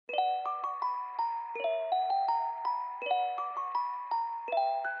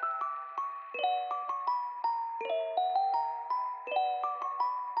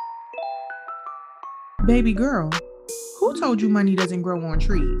Baby girl, who told you money doesn't grow on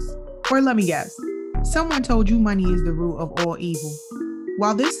trees? Or let me guess, someone told you money is the root of all evil.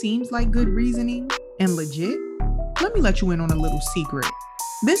 While this seems like good reasoning and legit, let me let you in on a little secret.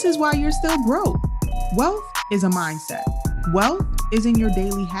 This is why you're still broke. Wealth is a mindset. Wealth is in your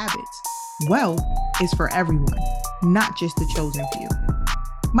daily habits. Wealth is for everyone, not just the chosen few.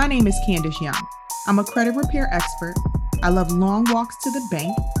 My name is Candace Young. I'm a credit repair expert. I love long walks to the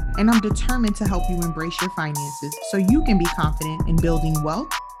bank, and I'm determined to help you embrace your finances so you can be confident in building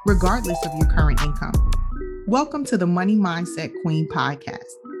wealth regardless of your current income. Welcome to the Money Mindset Queen podcast.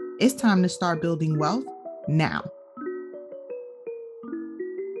 It's time to start building wealth now.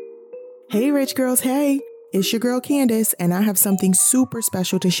 Hey, rich girls. Hey, it's your girl Candace, and I have something super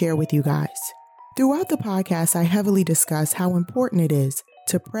special to share with you guys. Throughout the podcast, I heavily discuss how important it is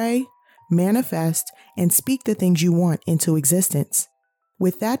to pray, manifest, and speak the things you want into existence.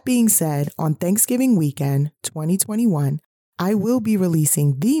 With that being said, on Thanksgiving weekend 2021, I will be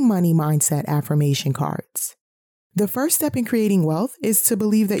releasing the Money Mindset affirmation cards. The first step in creating wealth is to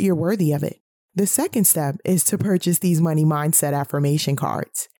believe that you're worthy of it. The second step is to purchase these Money Mindset affirmation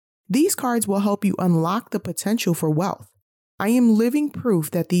cards. These cards will help you unlock the potential for wealth. I am living proof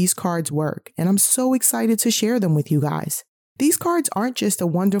that these cards work, and I'm so excited to share them with you guys. These cards aren't just a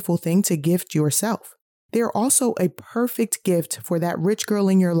wonderful thing to gift yourself. They're also a perfect gift for that rich girl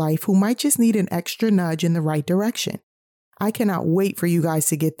in your life who might just need an extra nudge in the right direction. I cannot wait for you guys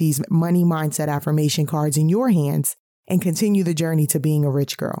to get these Money Mindset affirmation cards in your hands and continue the journey to being a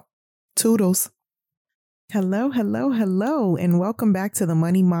rich girl. Toodles. Hello, and welcome back to the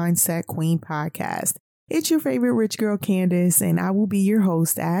Money Mindset Queen podcast. It's your favorite rich girl, Candace, and I will be your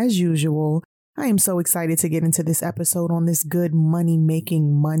host as usual. I am so excited to get into this episode on this good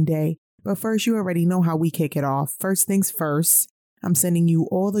money-making Monday. But first, you already know how we kick it off. First things first, I'm sending you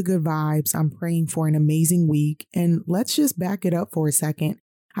all the good vibes. I'm praying for an amazing week. And let's just back it up for a second.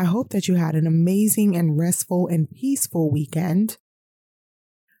 I hope that you had an amazing and restful and peaceful weekend.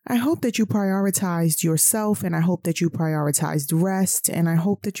 I hope that you prioritized yourself, and I hope that you prioritized rest, and I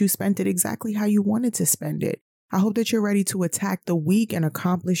hope that you spent it exactly how you wanted to spend it. I hope that you're ready to attack the week and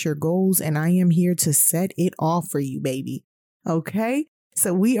accomplish your goals, and I am here to set it off for you, baby. Okay?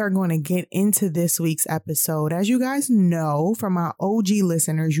 So we are going to get into this week's episode. As you guys know from our OG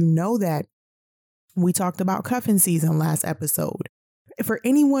listeners, you know that we talked about cuffing season last episode. For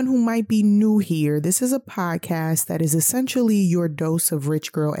anyone who might be new here, this is a podcast that is essentially your dose of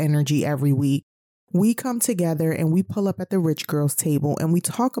rich girl energy every week. We come together and we pull up at the rich girls table and we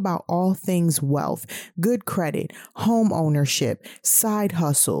talk about all things wealth, good credit, home ownership, side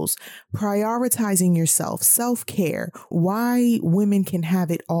hustles, prioritizing yourself, self-care, why women can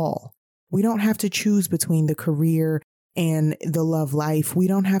have it all. We don't have to choose between the career and the love life. We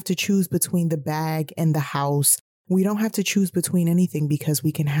don't have to choose between the bag and the house. We don't have to choose between anything because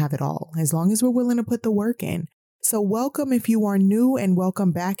we can have it all as long as we're willing to put the work in. So welcome if you are new and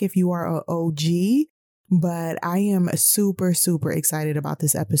welcome back if you are an OG. But I am super, super excited about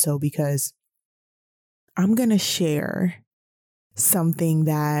this episode because I'm going to share something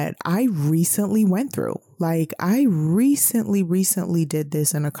that I recently went through. Like I recently did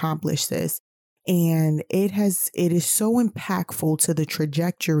this and accomplished this. And it is so impactful to the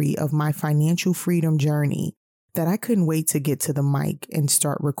trajectory of my financial freedom journey that I couldn't wait to get to the mic and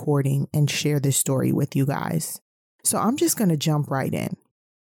start recording and share this story with you guys. So I'm just going to jump right in.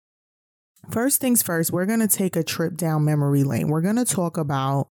 First things first, we're going to take a trip down memory lane. We're going to talk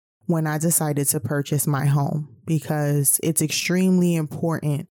about when I decided to purchase my home because it's extremely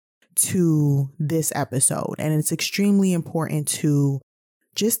important to this episode and it's extremely important to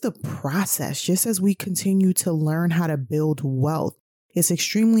just the process, just as we continue to learn how to build wealth. It's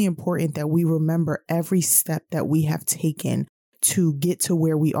extremely important that we remember every step that we have taken to get to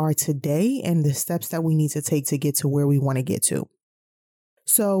where we are today and the steps that we need to take to get to where we want to get to.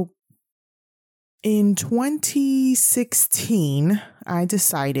 So in 2016, I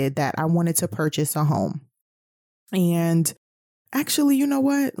decided that I wanted to purchase a home. And actually, you know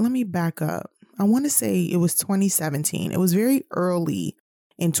what? Let me back up. I want to say it was 2017. It was very early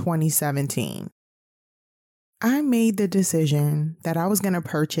in 2017. I made the decision that I was going to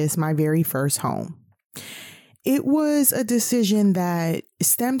purchase my very first home. It was a decision that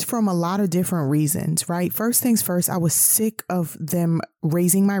stemmed from a lot of different reasons, right? First things first, I was sick of them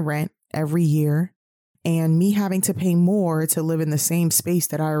raising my rent every year and me having to pay more to live in the same space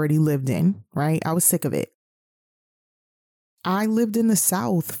that I already lived in, right? I was sick of it. I lived in the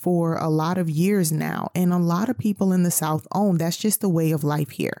South for a lot of years now, and a lot of people in the South own. That's just the way of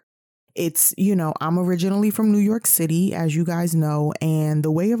life here. It's, I'm originally from New York City, as you guys know, and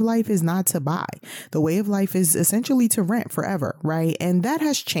the way of life is not to buy. The way of life is essentially to rent forever, right? And that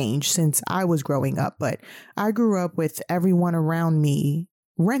has changed since I was growing up, but I grew up with everyone around me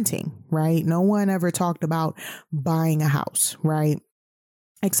renting, right? No one ever talked about buying a house, right?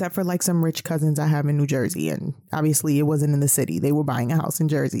 Except for like some rich cousins I have in New Jersey. And obviously it wasn't in the city. They were buying a house in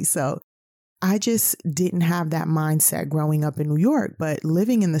Jersey. So I just didn't have that mindset growing up in New York, but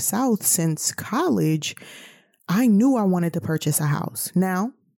living in the South since college, I knew I wanted to purchase a house.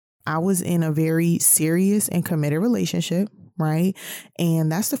 Now, I was in a very serious and committed relationship, right?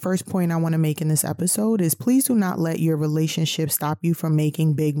 And that's the first point I want to make in this episode is please do not let your relationship stop you from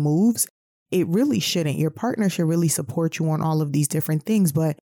making big moves. It really shouldn't. Your partner should really support you on all of these different things,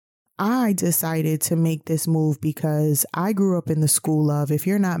 but I decided to make this move because I grew up in the school of if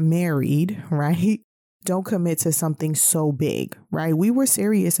you're not married, right, don't commit to something so big, right? We were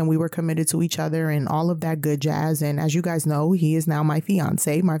serious and we were committed to each other and all of that good jazz. And as you guys know, he is now my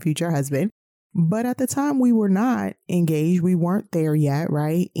fiance, my future husband. But at the time we were not engaged. We weren't there yet,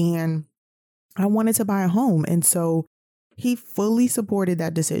 right? And I wanted to buy a home. And so he fully supported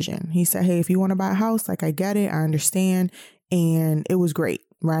that decision. He said, hey, if you want to buy a house, like I get it, I understand. And it was great.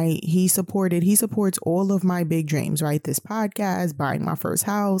 Right. He supports all of my big dreams, right? This podcast, buying my first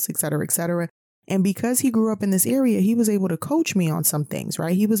house, et cetera, et cetera. And because he grew up in this area, he was able to coach me on some things,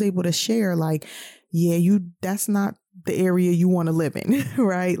 right? He was able to share like, yeah, that's not the area you want to live in,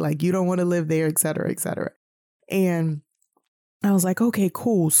 right? Like you don't want to live there, et cetera, et cetera. And I was like, okay,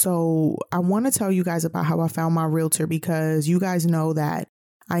 cool. So I want to tell you guys about how I found my realtor because you guys know that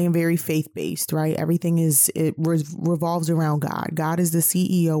I am very faith-based, right? Everything revolves around God. God is the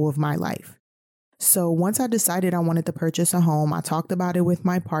CEO of my life. So once I decided I wanted to purchase a home, I talked about it with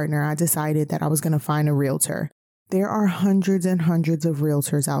my partner. I decided that I was going to find a realtor. There are hundreds and hundreds of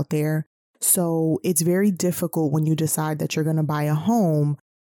realtors out there. So it's very difficult when you decide that you're going to buy a home.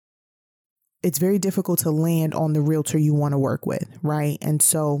 It's very difficult to land on the realtor you want to work with, right? And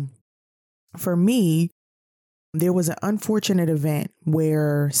so for me, there was an unfortunate event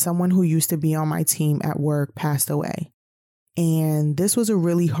where someone who used to be on my team at work passed away. And this was a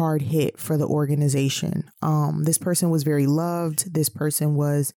really hard hit for the organization. This person was very loved. This person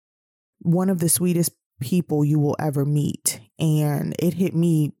was one of the sweetest people you will ever meet. And it hit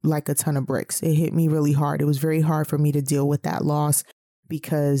me like a ton of bricks. It hit me really hard. It was very hard for me to deal with that loss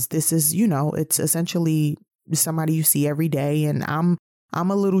because this is, it's essentially somebody you see every day. And I'm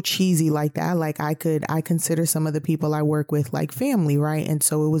a little cheesy like that. Like I consider some of the people I work with like family, right? And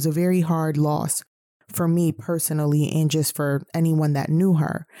so it was a very hard loss for me personally and just for anyone that knew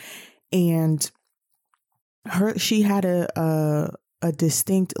her. And she had a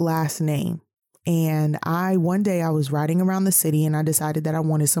distinct last name. And one day I was riding around the city and I decided that I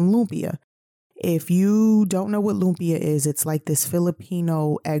wanted some lumpia. If you don't know what lumpia is, it's like this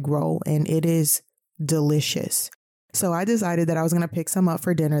Filipino egg roll and it is delicious. So I decided that I was going to pick some up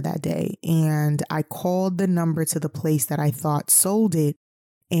for dinner that day. And I called the number to the place that I thought sold it.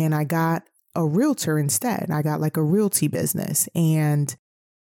 And I got a realtor instead. I got like a realty business and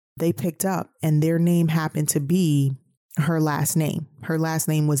they picked up and their name happened to be her last name. Her last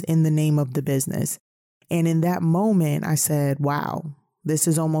name was in the name of the business. And in that moment, I said, wow, this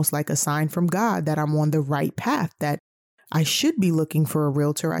is almost like a sign from God that I'm on the right path, that I should be looking for a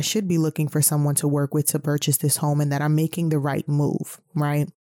realtor. I should be looking for someone to work with to purchase this home and that I'm making the right move, right?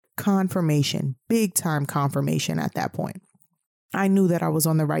 Confirmation, big time confirmation at that point. I knew that I was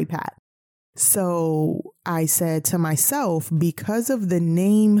on the right path. So I said to myself, because of the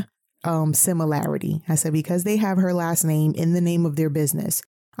name similarity, I said, because they have her last name in the name of their business,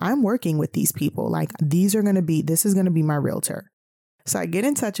 I'm working with these people. Like this is going to be my realtor. So I get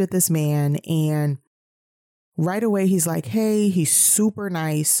in touch with this man and right away, he's like, hey, he's super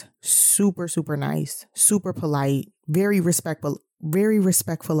nice, super, super nice, super polite, very respectful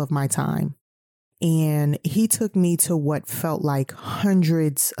of my time. And he took me to what felt like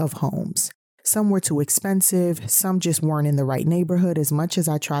hundreds of homes. Some were too expensive. Some just weren't in the right neighborhood. As much as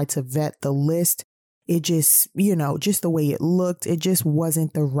I tried to vet the list, it just, just the way it looked, it just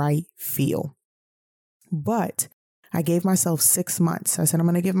wasn't the right feel. But I gave myself 6 months. I said, I'm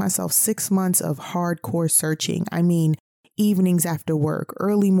going to give myself 6 months of hardcore searching. I mean, evenings after work,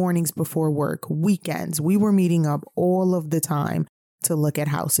 early mornings before work, weekends. We were meeting up all of the time to look at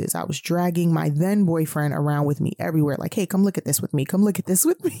houses. I was dragging my then boyfriend around with me everywhere. Like, hey, come look at this with me. Come look at this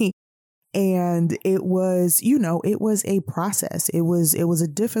with me. And it was, it was a process. It was a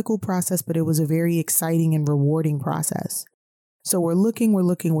difficult process, but it was a very exciting and rewarding process. So we're looking,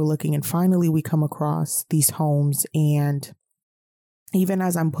 and finally we come across these homes and Even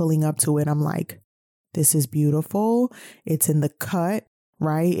as I'm pulling up to it, I'm like, this is beautiful. It's in the cut,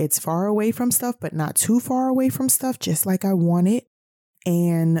 right? It's far away from stuff, but not too far away from stuff, just like I want it.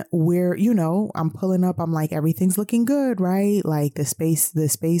 And I'm pulling up, I'm like, everything's looking good, right? Like the space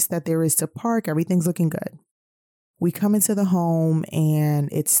that there is to park, everything's looking good. We come into the home and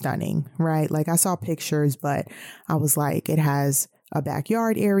it's stunning, right? Like I saw pictures, but I was like, it has a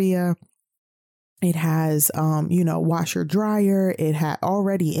backyard area. It has, washer dryer. It had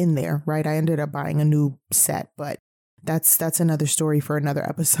already in there, right? I ended up buying a new set, but that's another story for another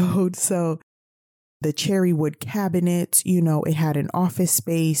episode. So the cherry wood cabinet, it had an office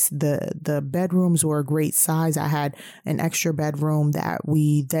space. The bedrooms were a great size. I had an extra bedroom that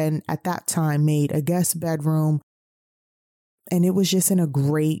we then at that time made a guest bedroom. And it was just in a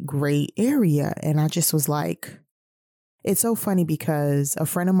great, great area. And I just was like, it's so funny because a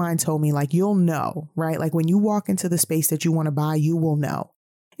friend of mine told me, like, you'll know, right? Like when you walk into the space that you want to buy, you will know.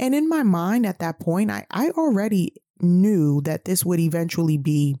 And in my mind at that point, I already knew that this would eventually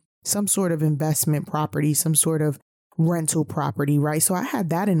be some sort of investment property, some sort of rental property, right? So I had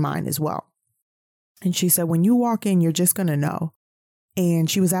that in mind as well. And she said, when you walk in, you're just going to know. And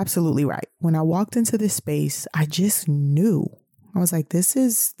she was absolutely right. When I walked into this space, I just knew. I was like, this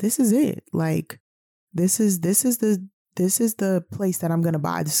is it. Like, this is the place that I'm going to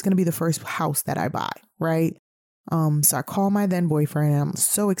buy. This is going to be the first house that I buy, right? So I call my then boyfriend and I'm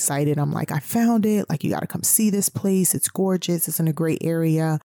so excited. I'm like, I found it. Like, you got to come see this place. It's gorgeous. It's in a great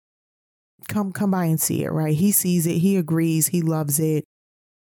area. Come by and see it, right? He sees it. He agrees. He loves it.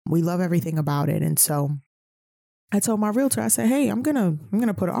 We love everything about it. And so I told my realtor, I said, hey, I'm going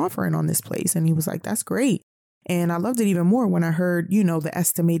to put an offer in on this place. And he was like, that's great. And I loved it even more when I heard, the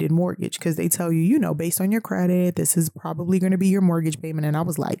estimated mortgage, because they tell you, based on your credit, this is probably going to be your mortgage payment. And I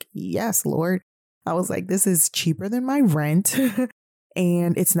was like, yes, Lord. I was like, this is cheaper than my rent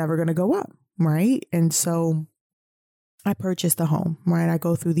and it's never going to go up. Right. And so I purchased the home, right? I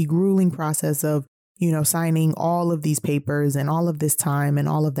go through the grueling process of, signing all of these papers and all of this time and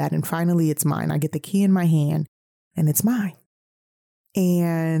all of that. And finally, it's mine. I get the key in my hand and it's mine.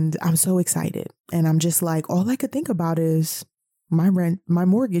 And I'm so excited. And I'm just like, all I could think about is my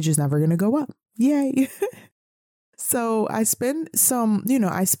mortgage is never going to go up. Yay. So I spend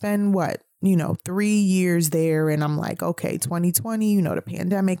 3 years there. And I'm like, okay, 2020, the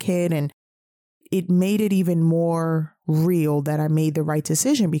pandemic hit and it made it even more real that I made the right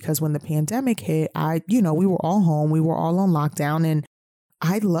decision, because when the pandemic hit, we were all home. We were all on lockdown and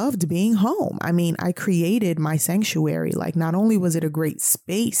I loved being home. I mean, I created my sanctuary. Like, not only was it a great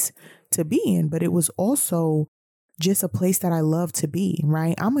space to be in, but it was also just a place that I love to be,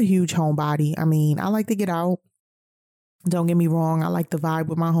 right? I'm a huge homebody. I mean, I like to get out. Don't get me wrong. I like the vibe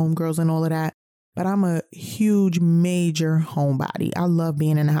with my homegirls and all of that, but I'm a huge, major homebody. I love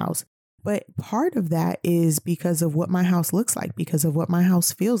being in the house. But part of that is because of what my house looks like, because of what my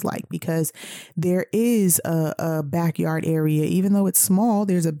house feels like, because there is a backyard area. Even though it's small,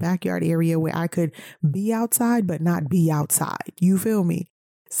 there's a backyard area where I could be outside, but not be outside. You feel me?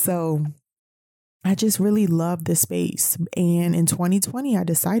 So I just really love the space. And in 2020, I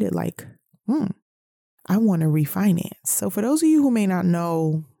decided I want to refinance. So for those of you who may not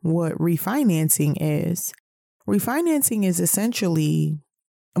know what refinancing is essentially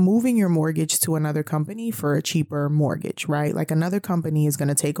moving your mortgage to another company for a cheaper mortgage, right? Like, another company is going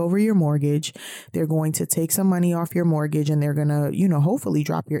to take over your mortgage. They're going to take some money off your mortgage and they're going to, hopefully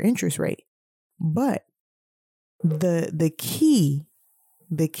drop your interest rate. But the key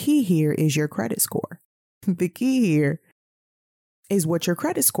here is your credit score. The key here is what your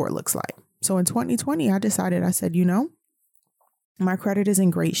credit score looks like. So in 2020, I said, my credit is in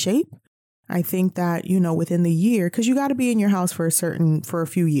great shape. I think that, within the year, because you got to be in your house for a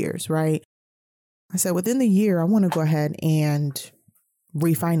few years, right? I said, within the year, I want to go ahead and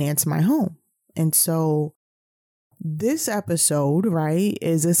refinance my home. And so this episode, right,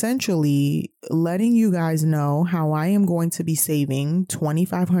 is essentially letting you guys know how I am going to be saving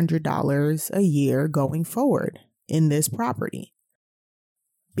 $2,500 a year going forward in this property.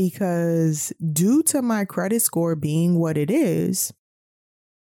 Because due to my credit score being what it is,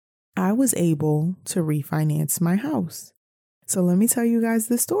 I was able to refinance my house. So let me tell you guys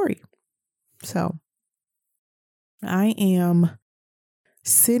the story. So I am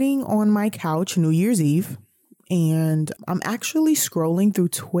sitting on my couch New Year's Eve, and I'm actually scrolling through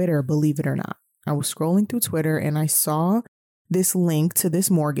Twitter, believe it or not. I was scrolling through Twitter and I saw this link to this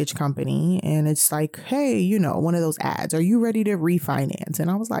mortgage company, and it's like, hey, one of those ads, are you ready to refinance?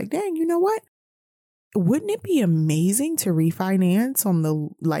 And I was like, dang, you know what? Wouldn't it be amazing to refinance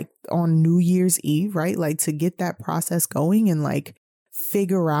on New Year's Eve, right? Like, to get that process going and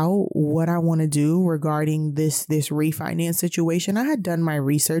figure out what I want to do regarding this refinance situation, I had done my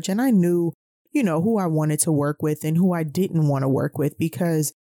research and I knew, who I wanted to work with and who I didn't want to work with,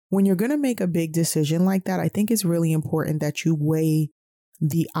 because when you're going to make a big decision like that, I think it's really important that you weigh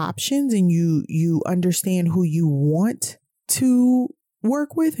the options and you understand who you want to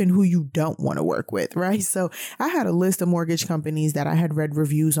work with and who you don't want to work with, right? So I had a list of mortgage companies that I had read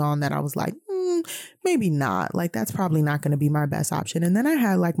reviews on that I was like, maybe not. Like, that's probably not going to be my best option. And then I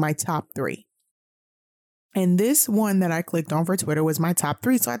had like my top 3. And this one that I clicked on for Twitter was my top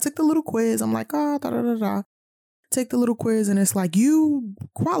 3. So I took the little quiz. I'm like, take the little quiz and it's like, you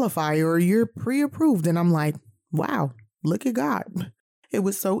qualify or you're pre-approved. And I'm like, wow, look at God. It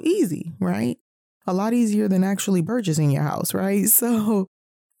was so easy, right? A lot easier than actually purchasing your house, right? So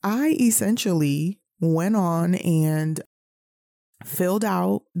I essentially went on and filled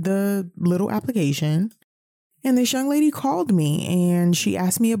out the little application. And this young lady called me and she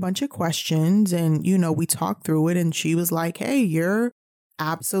asked me a bunch of questions and, we talked through it. And she was like, hey, you're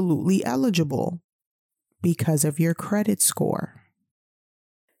absolutely eligible because of your credit score.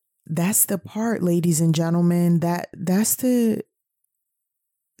 That's the part, ladies and gentlemen, this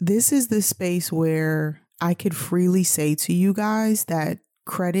is the space where I could freely say to you guys that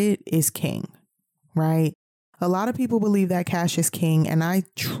credit is king, right? A lot of people believe that cash is king, and I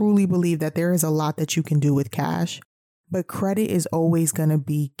truly believe that there is a lot that you can do with cash, but credit is always going to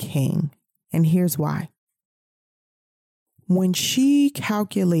be king. And here's why. When she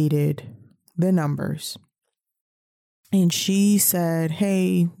calculated the numbers and she said,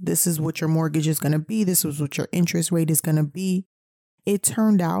 hey, this is what your mortgage is going to be, this is what your interest rate is going to be, it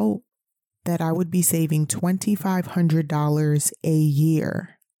turned out that I would be saving $2,500 a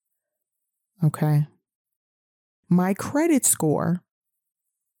year. Okay. My credit score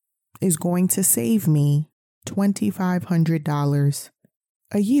is going to save me $2,500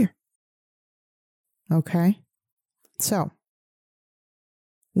 a year. Okay. So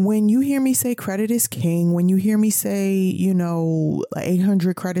when you hear me say credit is king, when you hear me say,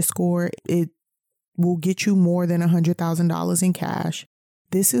 800 credit score, it will get you more than $100,000 in cash.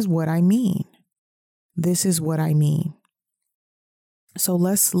 This is what I mean. This is what I mean. So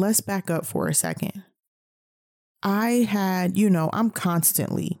let's back up for a second. I had, I'm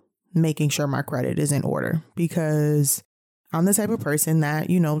constantly making sure my credit is in order because I'm the type of person that,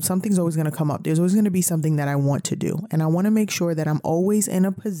 something's always going to come up. There's always going to be something that I want to do. And I want to make sure that I'm always in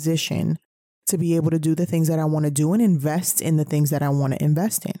a position to be able to do the things that I want to do and invest in the things that I want to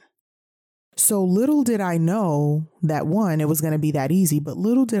invest in. So little did I know that, one, it was going to be that easy, but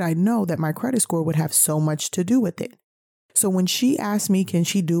little did I know that my credit score would have so much to do with it. So when she asked me, can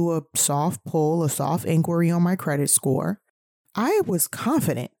she do a soft pull, a soft inquiry on my credit score, I was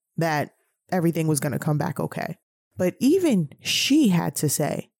confident that everything was going to come back okay. But even she had to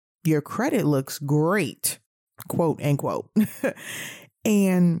say, your credit looks great, quote unquote.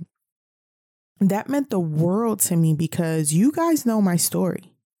 And that meant the world to me because you guys know my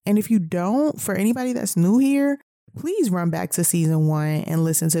story. And if you don't, for anybody that's new here, please run back to season 1 and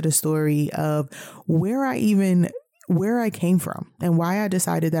listen to the story of where I came from and why I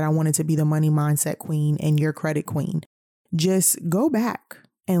decided that I wanted to be the money mindset queen and your credit queen. Just go back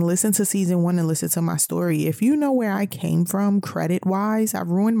and listen to season 1 and listen to my story. If you know where I came from credit wise, I've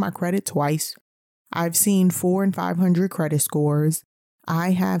ruined my credit twice. I've seen 400 and 500 credit scores.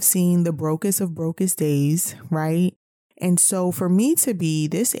 I have seen the brokest of brokest days, right? And so for me to be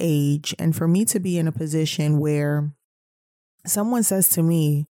this age and for me to be in a position where someone says to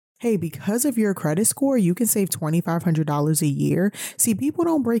me, hey, because of your credit score, you can save $2,500 a year. See, people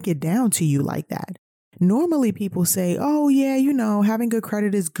don't break it down to you like that. Normally people say, oh, yeah, having good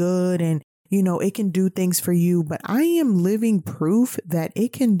credit is good and, it can do things for you. But I am living proof that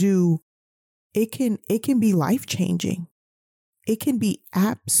it can be life changing. It can be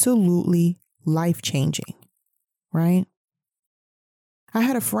absolutely life changing. Right? I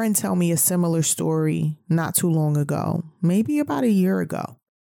had a friend tell me a similar story not too long ago, maybe about a year ago.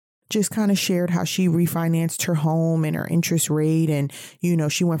 Just kind of shared how she refinanced her home and her interest rate. And,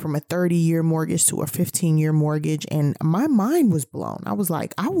 she went from a 30-year mortgage to a 15-year mortgage. And my mind was blown. I was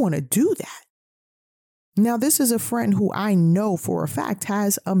like, I want to do that. Now, this is a friend who I know for a fact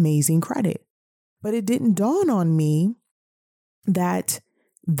has amazing credit. But it didn't dawn on me that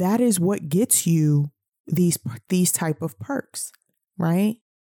is what gets you these type of perks, right?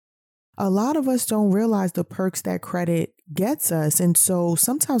 A lot of us don't realize the perks that credit gets us. And so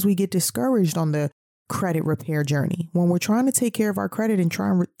sometimes we get discouraged on the credit repair journey. When we're trying to take care of our credit and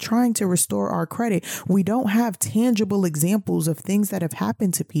trying to restore our credit, we don't have tangible examples of things that have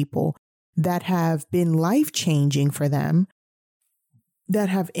happened to people that have been life-changing for them. that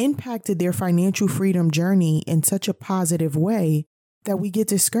have impacted their financial freedom journey in such a positive way that we get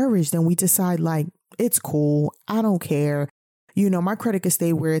discouraged and we decide like, it's cool. I don't care. My credit could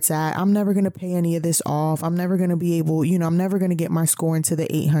stay where it's at. I'm never going to pay any of this off. I'm never going to be able, I'm never going to get my score into the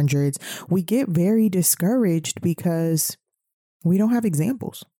 800s. We get very discouraged because we don't have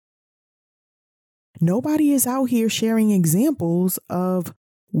examples. Nobody is out here sharing examples of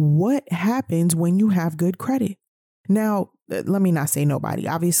what happens when you have good credit. Now, let me not say nobody.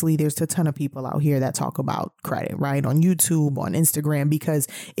 Obviously, there's a ton of people out here that talk about credit, right? On YouTube, on Instagram, because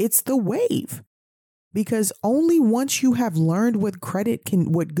it's the wave. Because only once you have learned what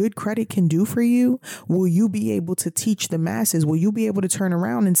good credit can do for you, will you be able to teach the masses. Will you be able to turn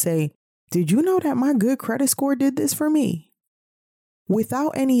around and say, did you know that my good credit score did this for me?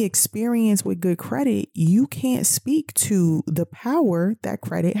 Without any experience with good credit, you can't speak to the power that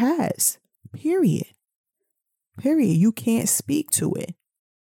credit has. Period. You can't speak to it.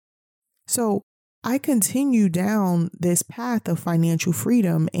 So I continue down this path of financial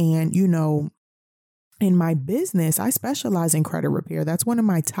freedom and, in my business, I specialize in credit repair. That's one of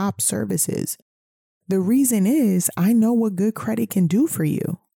my top services. The reason is I know what good credit can do for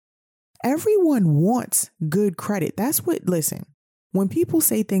you. Everyone wants good credit. Listen, when people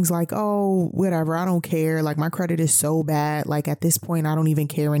say things like, oh, whatever, I don't care. Like my credit is so bad. Like at this point, I don't even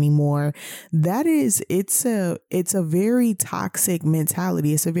care anymore. It's a very toxic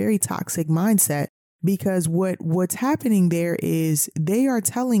mentality. It's a very toxic mindset. Because what's happening there is they are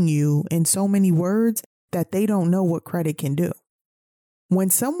telling you in so many words that they don't know what credit can do. When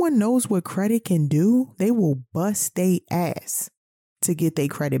someone knows what credit can do, they will bust their ass to get their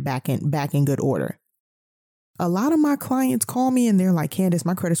credit back in good order. A lot of my clients call me and they're like, Candace,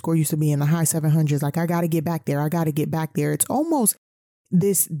 my credit score used to be in the high 700s. Like, I got to get back there. It's almost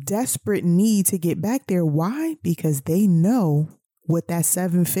this desperate need to get back there. Why? Because they know what that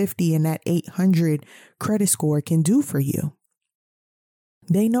 750 and that 800 credit score can do for you.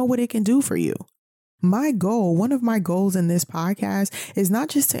 They know what it can do for you. One of my goals in this podcast is not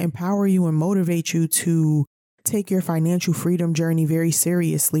just to empower you and motivate you to take your financial freedom journey very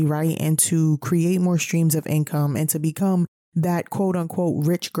seriously, right? And to create more streams of income and to become that quote unquote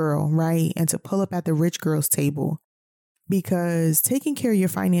rich girl, right? And to pull up at the rich girl's table. Because taking care of your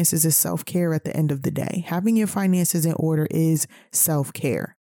finances is self-care at the end of the day. Having your finances in order is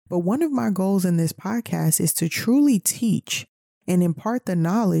self-care. But one of my goals in this podcast is to truly teach and impart the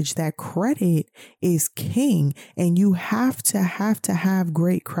knowledge that credit is king, and you have to have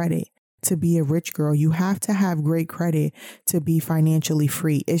great credit to be a rich girl. You have to have great credit to be financially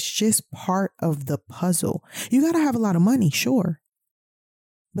free. It's just part of the puzzle. You got to have a lot of money, sure.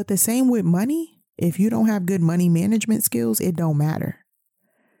 But the same with money. If you don't have good money management skills, it don't matter,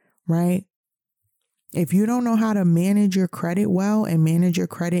 right? If you don't know how to manage your credit well and manage your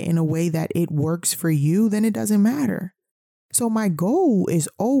credit in a way that it works for you, then it doesn't matter. So my goal is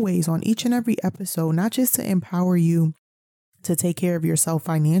always on each and every episode, not just to empower you to take care of yourself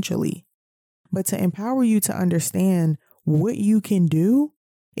financially, but to empower you to understand what you can do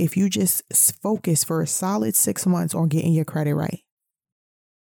if you just focus for a solid 6 months on getting your credit right.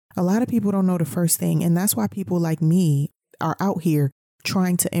 A lot of people don't know the first thing, and that's why people like me are out here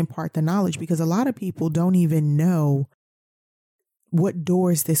trying to impart the knowledge, because a lot of people don't even know what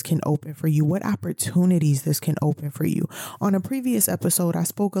doors this can open for you, what opportunities this can open for you. On a previous episode, I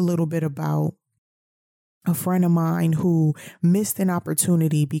spoke a little bit about a friend of mine who missed an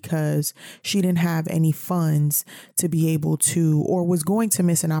opportunity because she didn't have any funds to be able to, or was going to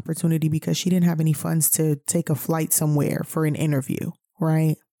miss an opportunity because she didn't have any funds to take a flight somewhere for an interview,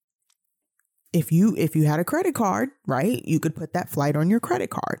 right? If you had a credit card, right, you could put that flight on your credit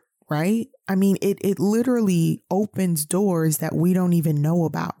card, right? I mean, it literally opens doors that we don't even know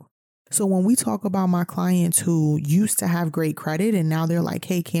about. So when we talk about my clients who used to have great credit and now they're like,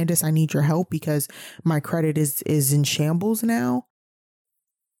 hey, Candace, I need your help because my credit is in shambles now.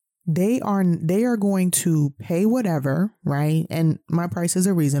 They are going to pay whatever, right? And my prices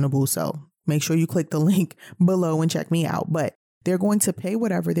are reasonable. So make sure you click the link below and check me out. But they're going to pay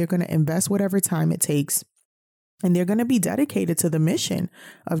whatever. They're going to invest whatever time it takes. And they're going to be dedicated to the mission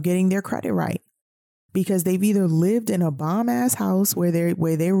of getting their credit right. Because they've either lived in a bomb ass house where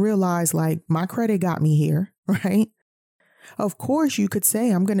they realize like my credit got me here, right? Of course, you could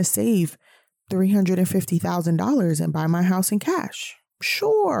say I'm going to save $350,000 and buy my house in cash.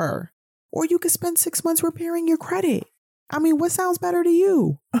 Sure. Or you could spend 6 months repairing your credit. I mean, what sounds better to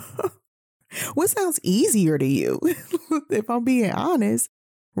you? What sounds easier to you? If I'm being honest,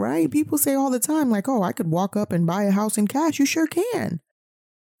 right? People say all the time like, oh, I could walk up and buy a house in cash. You sure can.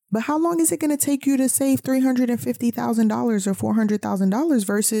 But how long is it going to take you to save $350,000 or $400,000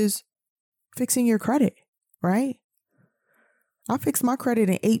 versus fixing your credit, right? I fixed my credit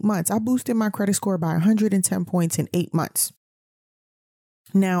in 8 months. I boosted my credit score by 110 points in 8 months.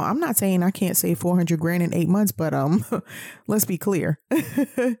 Now, I'm not saying I can't save 400 grand in 8 months, but let's be clear.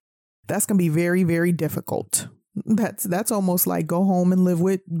 That's going to be very, very difficult. That's almost like go home and live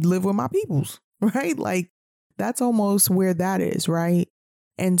with my peoples, right? Like that's almost where that is, right?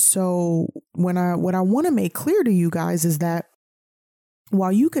 And so what I want to make clear to you guys is that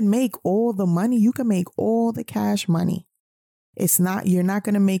while you can make all the money, you can make all the cash money. You're not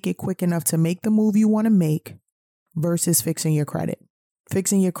going to make it quick enough to make the move you want to make versus fixing your credit.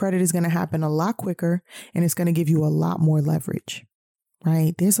 Fixing your credit is going to happen a lot quicker and it's going to give you a lot more leverage,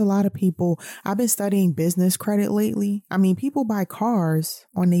 right? There's a lot of people. I've been studying business credit lately. I mean, people buy cars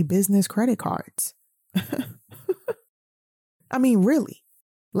on their business credit cards. I mean, really.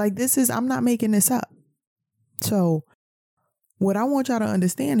 Like I'm not making this up. So what I want y'all to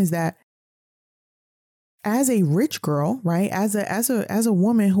understand is that as a rich girl, right, as a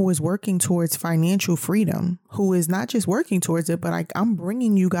woman who is working towards financial freedom, who is not just working towards it, but I'm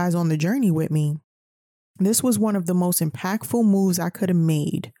bringing you guys on the journey with me. This was one of the most impactful moves I could have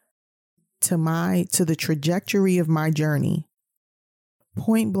made to the trajectory of my journey.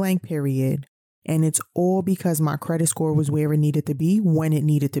 Point blank, period. And it's all because my credit score was where it needed to be when it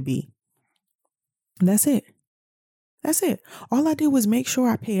needed to be. And that's it. That's it. All I did was make sure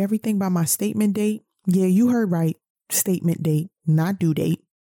I pay everything by my statement date. Yeah, you heard right. Statement date, not due date.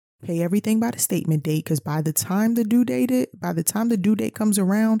 Pay everything by the statement date because by the time the due date comes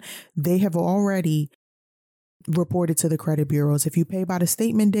around, they have already reported to the credit bureaus. If you pay by the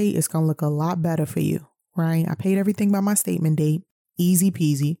statement date, it's going to look a lot better for you, right? I paid everything by my statement date. Easy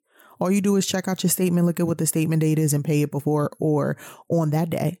peasy. All you do is check out your statement, look at what the statement date is and pay it before or on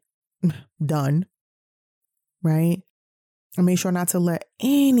that day. Done. Right? And make sure not to let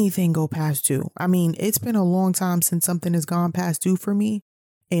anything go past due. I mean, it's been a long time since something has gone past due for me.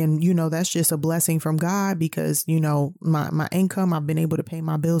 And, that's just a blessing from God because, my income, I've been able to pay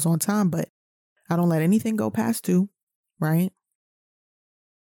my bills on time, but I don't let anything go past due. Right?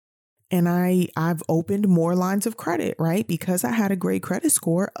 And I've opened more lines of credit, right? Because I had a great credit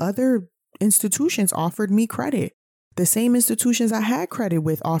score. Other institutions offered me credit. The same institutions I had credit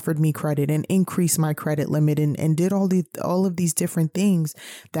with offered me credit and increased my credit limit and did all of these different things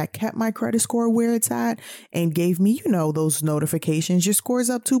that kept my credit score where it's at and gave me, those notifications. Your score's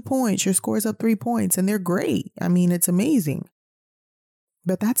up 2 points, your score's up 3 points, and they're great. I mean, it's amazing.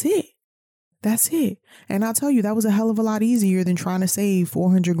 But that's it. That's it. And I'll tell you, that was a hell of a lot easier than trying to save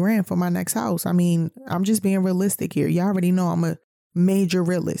 400 grand for my next house. I mean, I'm just being realistic here. Y'all already know I'm a major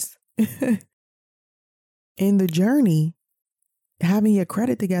realist. In the journey, having your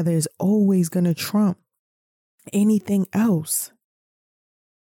credit together is always going to trump anything else.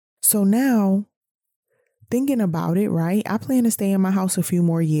 So now, thinking about it, right? I plan to stay in my house a few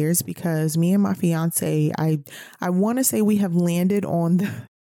more years because me and my fiance, I want to say we've landed on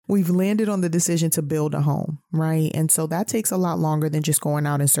the decision to build a home, right? And so that takes a lot longer than just going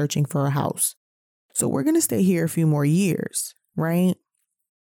out and searching for a house. So we're going to stay here a few more years, right?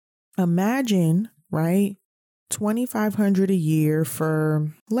 Imagine, right? $2,500 a year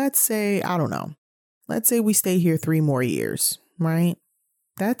for, let's say, I don't know. Let's say we stay here 3 more years, right?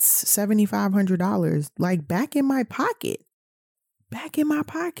 That's $7,500, like back in my pocket.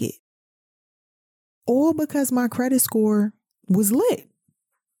 All because my credit score was lit.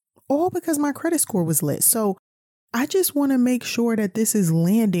 So I just want to make sure that this is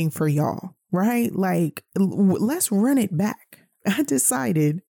landing for y'all, right? Like, let's run it back. I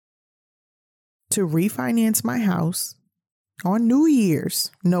decided to refinance my house on New Year's,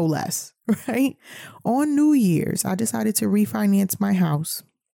 no less, right? On New Year's, I decided to refinance my house.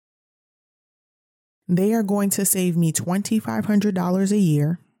 They are going to save me $2,500 a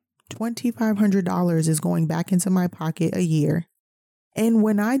year. $2,500 is going back into my pocket a year. And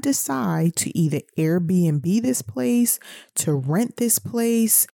when I decide to either Airbnb this place, to rent this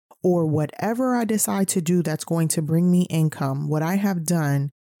place, or whatever I decide to do that's going to bring me income, what I have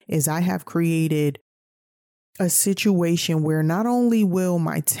done is I have created a situation where not only will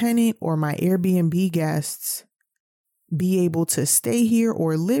my tenant or my Airbnb guests be able to stay here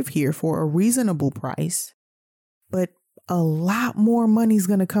or live here for a reasonable price, but a lot more money is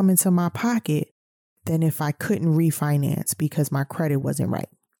going to come into my pocket than if I couldn't refinance because my credit wasn't right.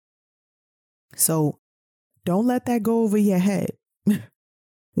 So don't let that go over your head.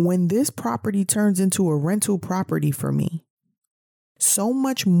 When this property turns into a rental property for me, so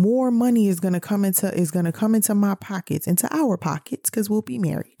much more money is going to come into my pockets, into our pockets, because we'll be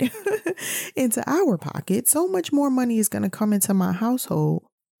married, into our pockets. So much more money is going to come into my household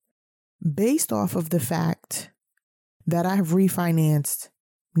based off of the fact that I have refinanced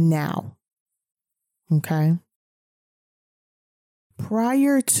now. Okay.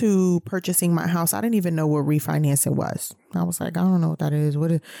 Prior to purchasing my house, I didn't even know what refinancing was. I was like, I don't know what that is.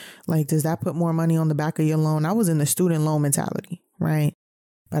 Does that put more money on the back of your loan? I was in the student loan mentality, right?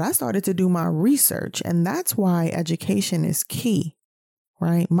 But I started to do my research, and that's why education is key,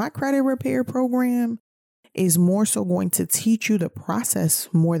 right? My credit repair program is more so going to teach you the process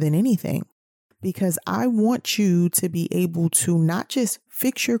more than anything, because I want you to be able to not just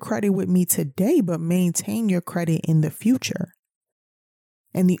fix your credit with me today, but maintain your credit in the future.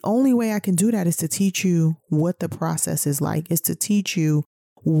 And the only way I can do that is to teach you what the process is like, is to teach you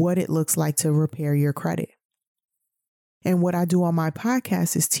what it looks like to repair your credit. And what I do on my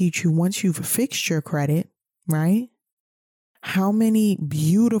podcast is teach you, once you've fixed your credit, right, how many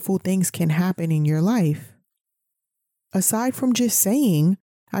beautiful things can happen in your life. Aside from just saying,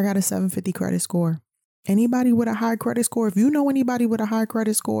 I got a 750 credit score. Anybody with a high credit score, if you know anybody with a high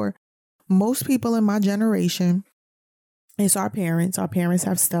credit score, most people in my generation, it's our parents. Our parents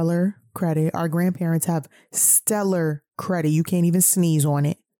have stellar credit. Our grandparents have stellar credit. You can't even sneeze on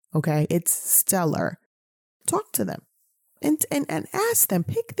it. Okay. It's stellar. Talk to them and ask them,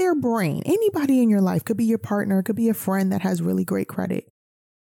 pick their brain. Anybody in your life, could be your partner, could be a friend that has really great credit.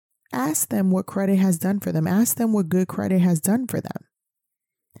 Ask them what credit has done for them. Ask them what good credit has done for them.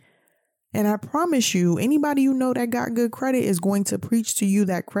 And I promise you, anybody you know that got good credit is going to preach to you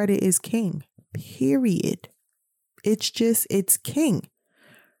that credit is king. Period. It's king.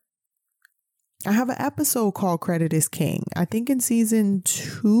 I have an episode called Credit is King. I think in season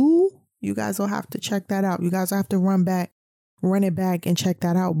 2, you guys will have to check that out. You guys will have to run it back and check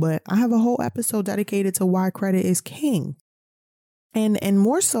that out. But I have a whole episode dedicated to why credit is king. And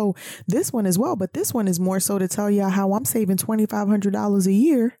more so this one as well. But this one is more so to tell you how I'm saving $2,500 a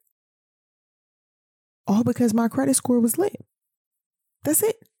year. All because my credit score was lit. That's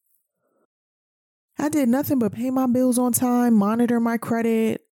it. I did nothing but pay my bills on time, monitor my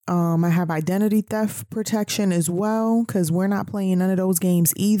credit. I have identity theft protection as well, because we're not playing none of those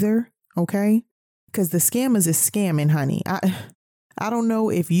games either. Okay. Because the scammers is scamming, honey. I don't know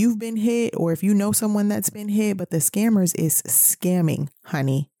if you've been hit or if you know someone that's been hit, but the scammers is scamming,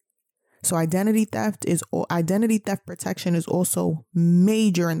 honey. So identity theft protection is also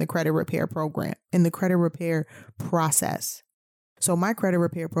major in the credit repair program, in the credit repair process. So my credit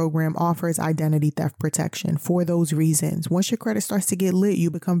repair program offers identity theft protection for those reasons. Once your credit starts to get lit, you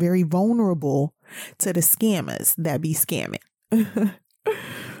become very vulnerable to the scammers that be scamming.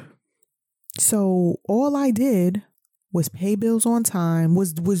 So all I did was pay bills on time,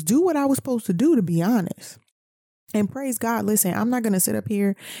 was do what I was supposed to do, to be honest. And praise God, listen, I'm not going to sit up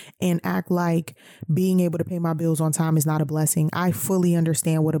here and act like being able to pay my bills on time is not a blessing. I fully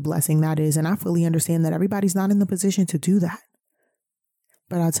understand what a blessing that is. And I fully understand that everybody's not in the position to do that.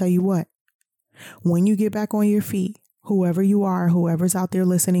 But I'll tell you what, when you get back on your feet, whoever you are, whoever's out there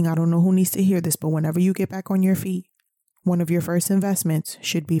listening, I don't know who needs to hear this, but whenever you get back on your feet, one of your first investments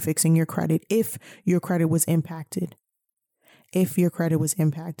should be fixing your credit if your credit was impacted. If your credit was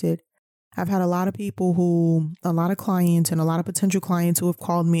impacted. I've had a lot of clients and a lot of potential clients who have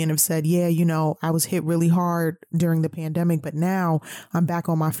called me and have said, yeah, I was hit really hard during the pandemic, but now I'm back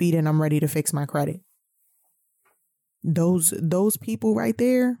on my feet and I'm ready to fix my credit. Those people right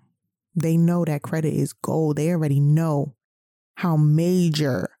there, they know that credit is gold. They already know how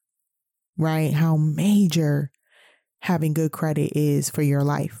major having good credit is for your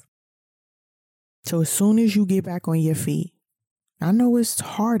life. So as soon as you get back on your feet, I know it's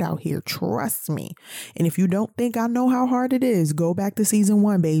hard out here. Trust me. And if you don't think I know how hard it is, go back to season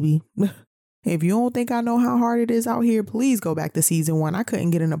 1, baby. If you don't think I know how hard it is out here, please go back to season 1. I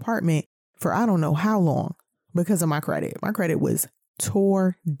couldn't get an apartment for I don't know how long because of my credit. My credit was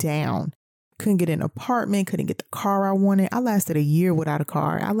tore down. Couldn't get an apartment, couldn't get the car I wanted. I lasted a year without a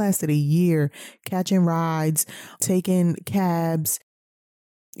car. I lasted a year catching rides, taking cabs,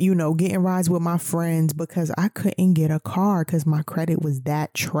 getting rides with my friends because I couldn't get a car because my credit was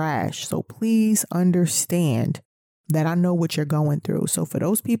that trash. So please understand that I know what you're going through. So for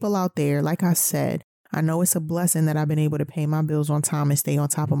those people out there, like I said, I know it's a blessing that I've been able to pay my bills on time and stay on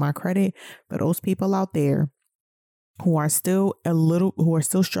top of my credit. For those people out there who are still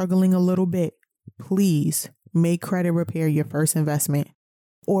struggling a little bit, please make credit repair your first investment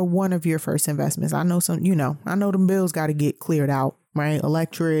or one of your first investments. I know them bills got to get cleared out. right?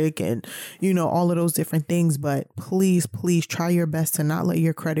 Electric and, all of those different things. But please, please try your best to not let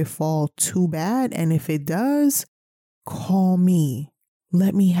your credit fall too bad. And if it does, call me.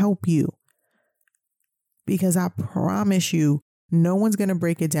 Let me help you. Because I promise you, no one's going to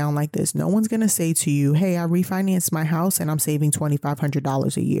break it down like this. No one's going to say to you, hey, I refinanced my house and I'm saving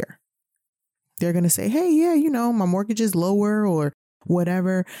 $2,500 a year. They're going to say, hey, yeah, my mortgage is lower or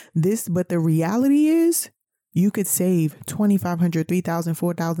whatever. But the reality is you could save $2,500, $3,000,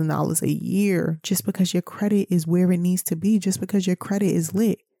 $4,000 a year just because your credit is where it needs to be, just because your credit is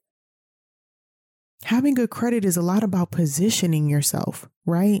lit. Having good credit is a lot about positioning yourself,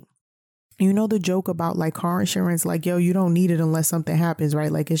 right? The joke about like car insurance, like, yo, you don't need it unless something happens,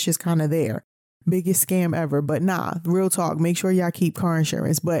 right? Like it's just kind of there. Biggest scam ever. But nah, real talk. Make sure y'all keep car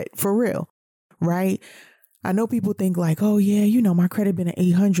insurance. But for real, right? I know people think like, oh yeah, my credit been at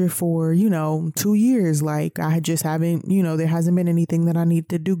 800 for, 2 years. Like I just haven't, there hasn't been anything that I need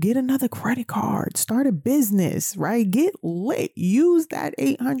to do. Get another credit card, start a business, right? Get lit. Use that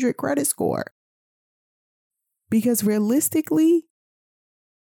 800 credit score. Because realistically,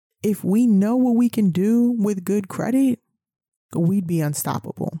 if we know what we can do with good credit, we'd be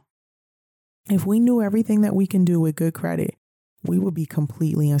unstoppable. If we knew everything that we can do with good credit, we would be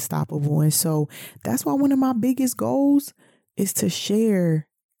completely unstoppable. And so that's why one of my biggest goals is to share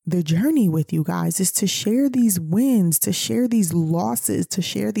the journey with you guys, is to share these wins, to share these losses, to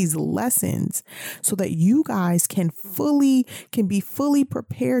share these lessons so that you guys can be fully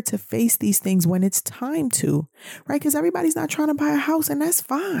prepared to face these things when it's time to, right? Because everybody's not trying to buy a house, and that's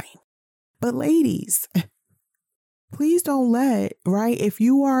fine. But ladies, please don't right? If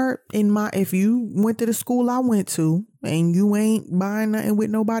you went to the school I went to and you ain't buying nothing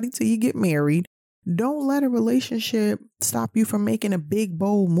with nobody till you get married, don't let a relationship stop you from making a big,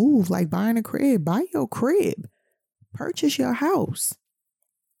 bold move like buying a crib. Buy your crib. Purchase your house.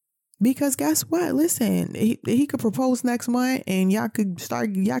 Because guess what? Listen, he could propose next month and y'all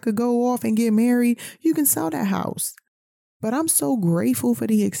could go off and get married. You can sell that house. But I'm so grateful for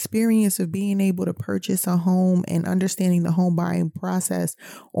the experience of being able to purchase a home and understanding the home buying process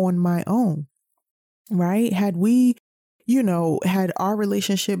on my own, right? Had our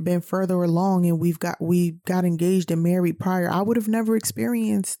relationship been further along and we got engaged and married prior, I would have never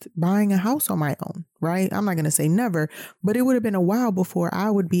experienced buying a house on my own, right? I'm not going to say never, but it would have been a while before I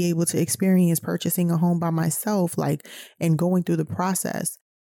would be able to experience purchasing a home by myself, and going through the process.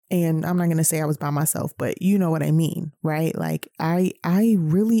 And I'm not going to say I was by myself, but you know what I mean, right? Like I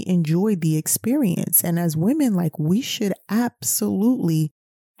really enjoyed the experience. And as women, we should absolutely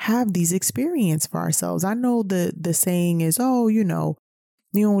have these experiences for ourselves. I know the saying is, oh,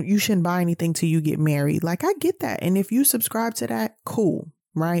 you shouldn't buy anything till you get married. I get that. And if you subscribe to that, cool,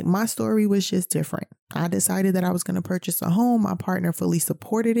 right? My story was just different. I decided that I was going to purchase a home. My partner fully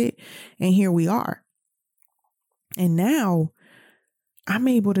supported it. And here we are. And now I'm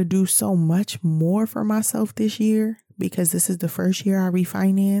able to do so much more for myself this year because this is the first year I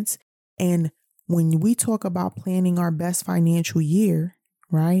refinance. And when we talk about planning our best financial year,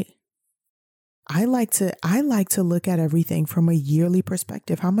 right? I like to look at everything from a yearly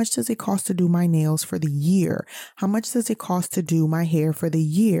perspective. How much does it cost to do my nails for the year? How much does it cost to do my hair for the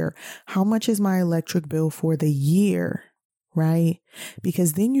year? How much is my electric bill for the year? Right?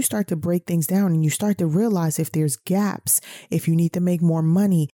 Because then you start to break things down and you start to realize if there's gaps, if you need to make more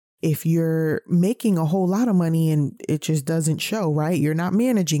money, if you're making a whole lot of money and it just doesn't show, right? You're not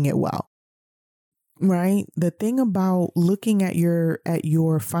managing it well. Right? The thing about looking at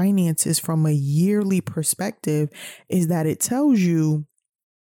your finances from a yearly perspective is that it tells you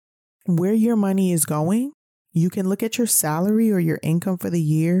where your money is going. You can look at your salary or your income for the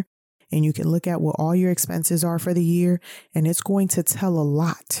year, and you can look at what all your expenses are for the year, and it's going to tell a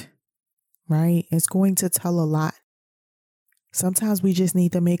lot, right? It's going to tell a lot. Sometimes we just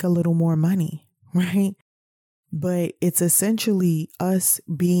need to make a little more money, right? But it's essentially us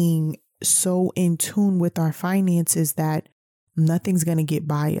being so in tune with our finances that nothing's going to get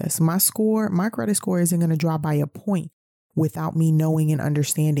by us. My credit score isn't going to drop by a point without me knowing and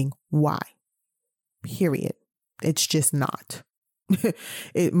understanding why. Period. It's just not.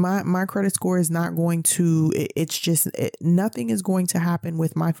 My credit score is not going to, nothing is going to happen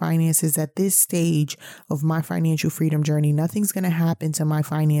with my finances at this stage of my financial freedom journey. Nothing's going to happen to my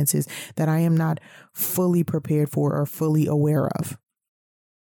finances that I am not fully prepared for or fully aware of.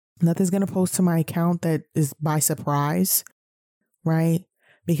 Nothing's going to post to my account that is by surprise, right?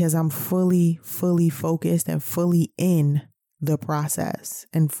 Because I'm fully focused and fully in the process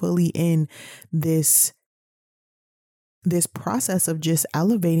and fully in this process of just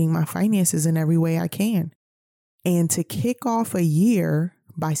elevating my finances in every way I can. And to kick off a year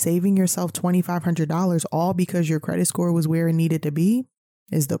by saving yourself $2,500 all because your credit score was where it needed to be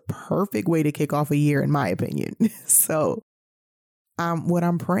is the perfect way to kick off a year, in my opinion. So what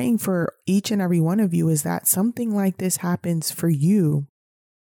I'm praying for each and every one of you is that something like this happens for you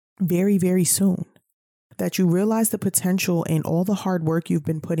very, very soon. That you realize the potential in all the hard work you've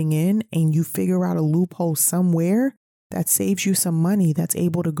been putting in, and you figure out a loophole somewhere that saves you some money that's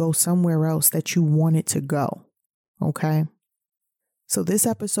able to go somewhere else that you want it to go. Okay. So this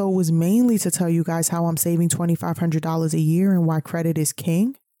episode was mainly to tell you guys how I'm saving $2,500 a year and why credit is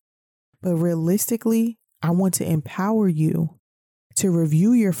king. But realistically, I want to empower you to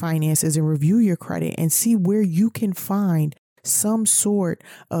review your finances and review your credit and see where you can find some sort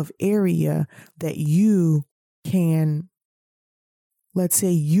of area that you can, let's say,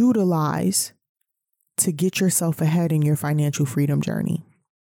 utilize to get yourself ahead in your financial freedom journey.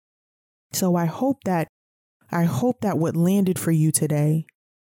 So I hope that what landed for you today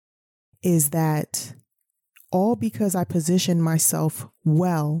is that all because I positioned myself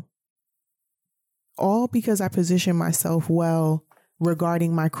well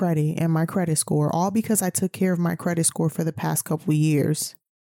regarding my credit and my credit score, all because I took care of my credit score for the past couple of years,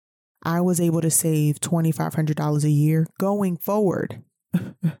 I was able to save $2,500 a year going forward.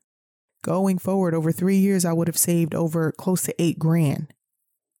 Going forward over 3 years, I would have saved over close to $8,000,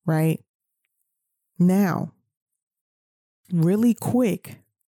 right? Now, really quick,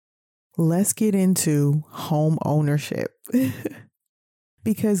 let's get into home ownership.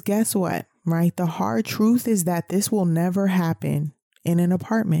 Because guess what, right? The hard truth is that this will never happen in an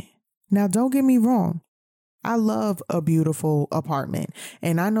apartment. Now, don't get me wrong. I love a beautiful apartment.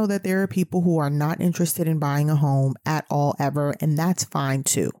 And I know that there are people who are not interested in buying a home at all ever, and that's fine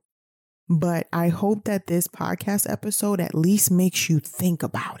too. But I hope that this podcast episode at least makes you think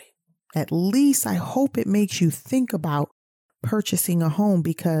about it. At least I hope it makes you think about purchasing a home,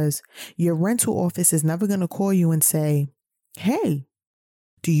 because your rental office is never going to call you and say, hey,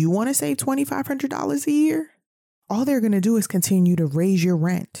 do you want to save $2,500 a year? All they're going to do is continue to raise your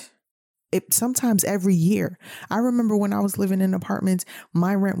rent. Sometimes every year. I remember when I was living in apartments,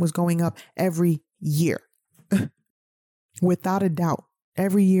 my rent was going up every year. Without a doubt,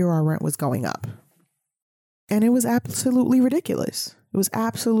 every year our rent was going up. And it was absolutely ridiculous. It was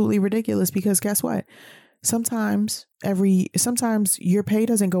absolutely ridiculous because guess what? Sometimes your pay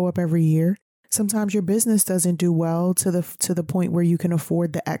doesn't go up every year. Sometimes your business doesn't do well to the point where you can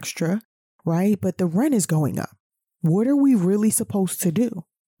afford the extra, right? But the rent is going up. What are we really supposed to do,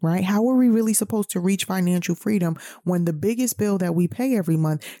 right? How are we really supposed to reach financial freedom when the biggest bill that we pay every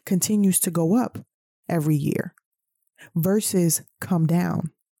month continues to go up every year versus come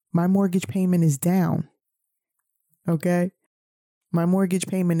down? My mortgage payment is down. Okay. My mortgage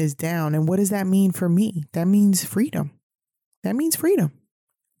payment is down. And what does that mean for me? That means freedom. That means freedom.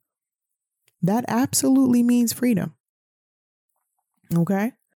 That absolutely means freedom.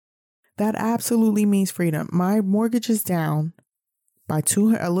 Okay. That absolutely means freedom. My mortgage is down by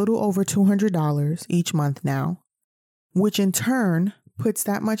a little over $200 each month now, which in turn puts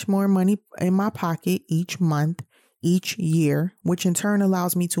that much more money in my pocket each month, each year, which in turn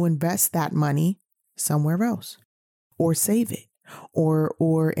allows me to invest that money somewhere else or save it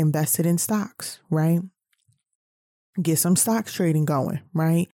or invest it in stocks, right? Get some stocks trading going,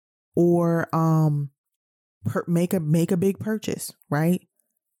 right? Or make a big purchase, right?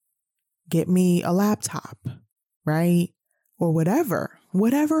 Get me a laptop, right? Or whatever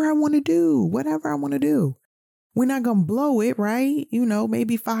I want to do, We're not going to blow it, right?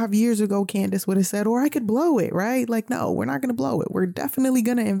 Maybe 5 years ago, Candace would have said, or I could blow it, right? Like, no, we're not going to blow it. We're definitely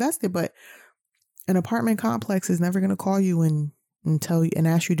going to invest it. But an apartment complex is never going to call you and tell you and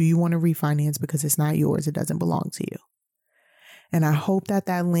ask you, do you want to refinance? Because it's not yours. It doesn't belong to you. And I hope that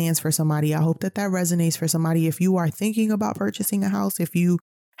lands for somebody. I hope that resonates for somebody. If you are thinking about purchasing a house, if you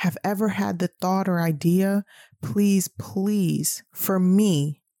have ever had the thought or idea, please, for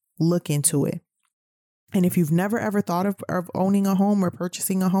me, look into it. And if you've never ever thought of owning a home or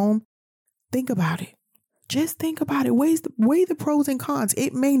purchasing a home, think about it. Just think about it. Weigh the pros and cons.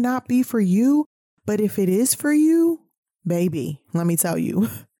 It may not be for you, but if it is for you, baby, let me tell you,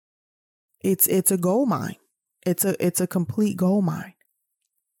 it's a gold mine. It's a complete gold mine.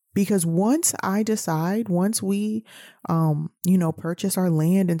 Because once we, purchase our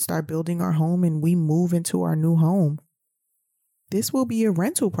land and start building our home and we move into our new home, this will be a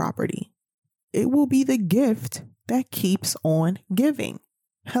rental property. It will be the gift that keeps on giving.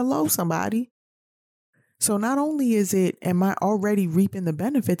 Hello, somebody. So not only am I already reaping the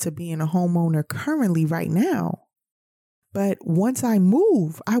benefits of being a homeowner currently right now, But once I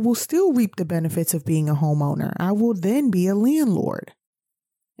move, I will still reap the benefits of being a homeowner. I will then be a landlord,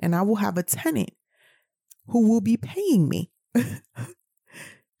 and I will have a tenant who will be paying me.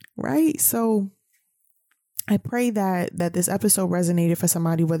 Right? So I pray that this episode resonated for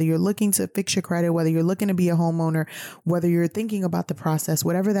somebody, whether you're looking to fix your credit, whether you're looking to be a homeowner, whether you're thinking about the process,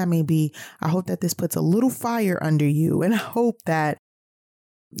 whatever that may be. I hope that this puts a little fire under you, and I hope that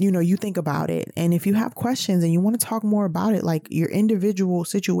you think about it. And if you have questions and you want to talk more about it, like your individual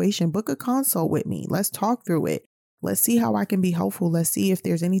situation, book a consult with me. Let's talk through it. Let's see how I can be helpful. Let's see if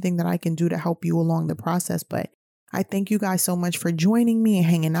there's anything that I can do to help you along the process. But I thank you guys so much for joining me and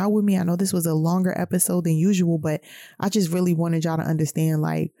hanging out with me. I know this was a longer episode than usual, but I just really wanted y'all to understand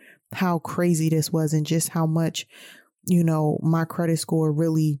like how crazy this was and just how much, my credit score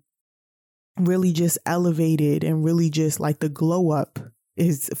really just elevated, and really just like the glow up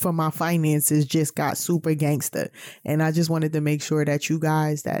is for my finances just got super gangster. And I just wanted to make sure that you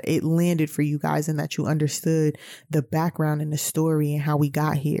guys, that it landed for you guys and that you understood the background and the story and how we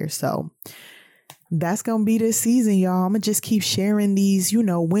got here. So that's going to be this season, y'all. I'm going to just keep sharing these,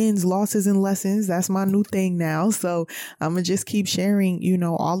 wins, losses, and lessons. That's my new thing now. So I'm going to just keep sharing,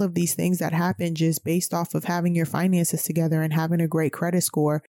 all of these things that happen just based off of having your finances together and having a great credit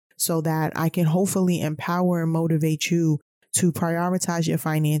score, so that I can hopefully empower and motivate you to prioritize your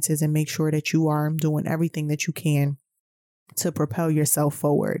finances and make sure that you are doing everything that you can to propel yourself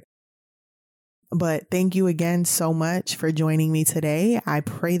forward. But thank you again so much for joining me today. I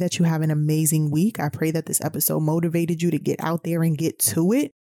pray that you have an amazing week. I pray that this episode motivated you to get out there and get to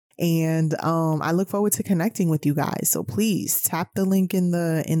it. And I look forward to connecting with you guys. So please tap the link in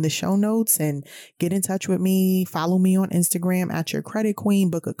the show notes and get in touch with me. Follow me on Instagram at Your Credit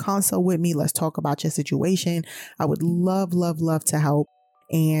Queen. Book a consult with me. Let's talk about your situation. I would love, love, love to help.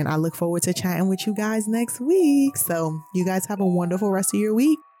 And I look forward to chatting with you guys next week. So you guys have a wonderful rest of your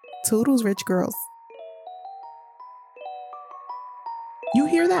week. Toodles, rich girls. You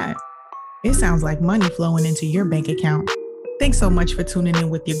hear that? It sounds like money flowing into your bank account. Thanks so much for tuning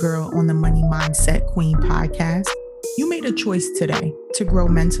in with your girl on the Money Mindset Queen podcast. You made a choice today to grow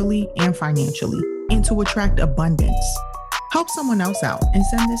mentally and financially and to attract abundance. Help someone else out and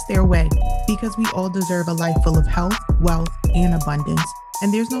send this their way, because we all deserve a life full of health, wealth, and abundance.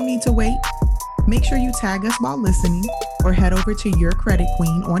 And there's no need to wait. Make sure you tag us while listening, or head over to Your Credit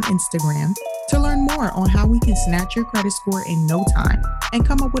Queen on Instagram to learn more on how we can snatch your credit score in no time and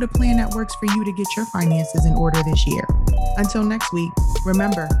come up with a plan that works for you to get your finances in order this year. Until next week,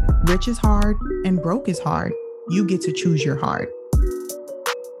 remember, rich is hard and broke is hard. You get to choose your hard.